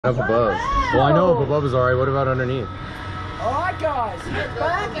Up above. Well, I know up above is alright. What about underneath? Alright, guys, get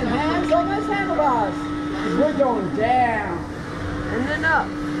back and hands on those handlebars. We're going down. And then up.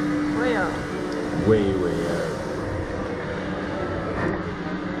 Way up. Way, way up.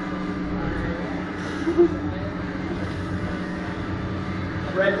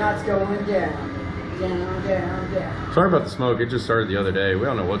 Red knot's going down. Down, down, down. Sorry about the smoke. It just started the other day. We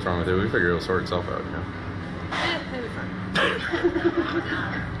don't know what's wrong with it. We figured it'll sort itself out, you know? It'll be fun.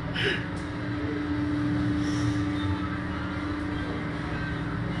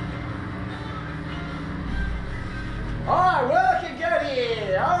 Alright, we're looking good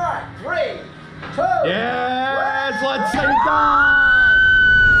here. Alright, 3, 2, Yes! Let's take it!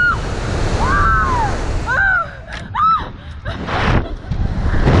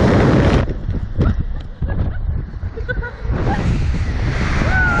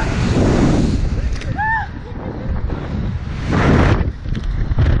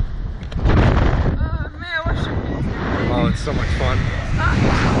 Oh, it's so much fun.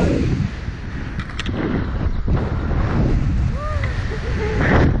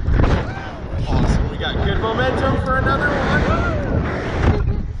 Awesome, we got good momentum for another one.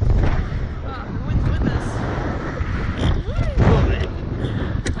 The wind's with us.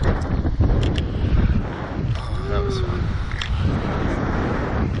 Oh, that was fun.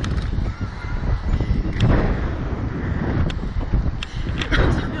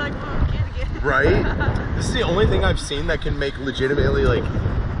 Be like, whoa, can't again. Right? This is the only thing I've seen that can make legitimately like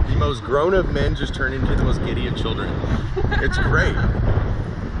the most grown-up men just turn into the most giddy of children. It's great.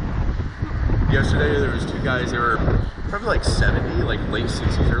 Yesterday there was 2 guys that were probably like 70, like late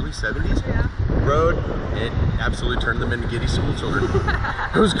 60s, early 70s. Yeah. Rode, it absolutely turned them into giddy school children.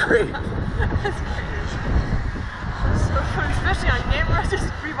 It was great. That's great. So fun, especially on camera,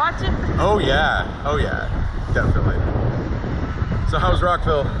 just rewatch it. Oh yeah, definitely. So how's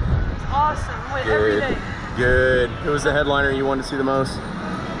Rockville? It's awesome. Wait, every day. Good. Who was the headliner you wanted to see the most?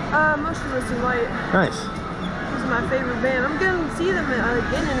 Mostly Missing Light. Nice. This is my favorite band. I'm going to see them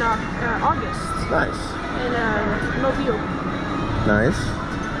again in August. Nice. In Mobile. Nice.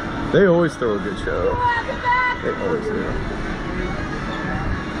 They always throw a good show. They always do.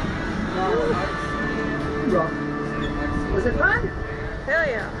 Was it fun? Hell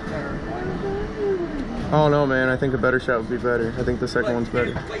yeah. Oh no, man. I think a better shot would be better. I think the second one's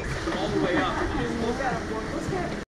better. All the way up.